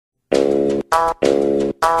My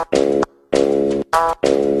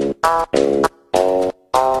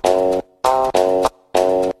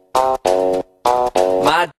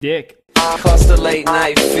dick cost a late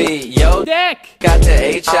night fee, yo. Dick got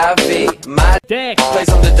the HIV. My dick plays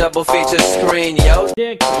on the double feature screen, yo.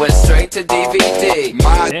 Dick went straight to DVD.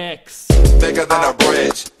 My dick's bigger than a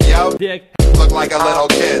bridge, yo. Dick Look like a little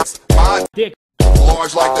kid's. My dick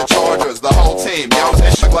large like the Chargers, the whole team, yo.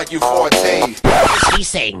 It look like you 14. Is he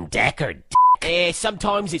saying dick or dick?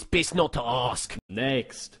 Sometimes it's best not to ask.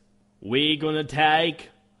 Next, we gonna take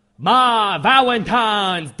my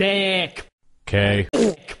Valentine's dick. Okay.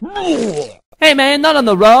 Hey man, not on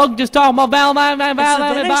the rug, just talking about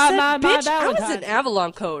Valentine's. Bitch, I was in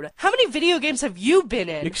Avalon Code. How many video games have you been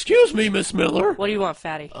in? Excuse me, Miss Miller. What do you want,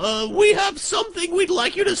 fatty? We have something we'd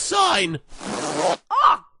like you to sign.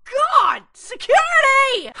 Oh, God!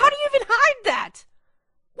 Security! How do you even hide that?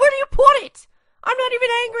 Where do you put it? I'm not even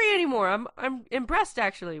angry anymore. I'm impressed,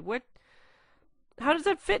 actually. How does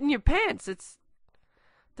that fit in your pants?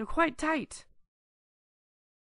 They're quite tight.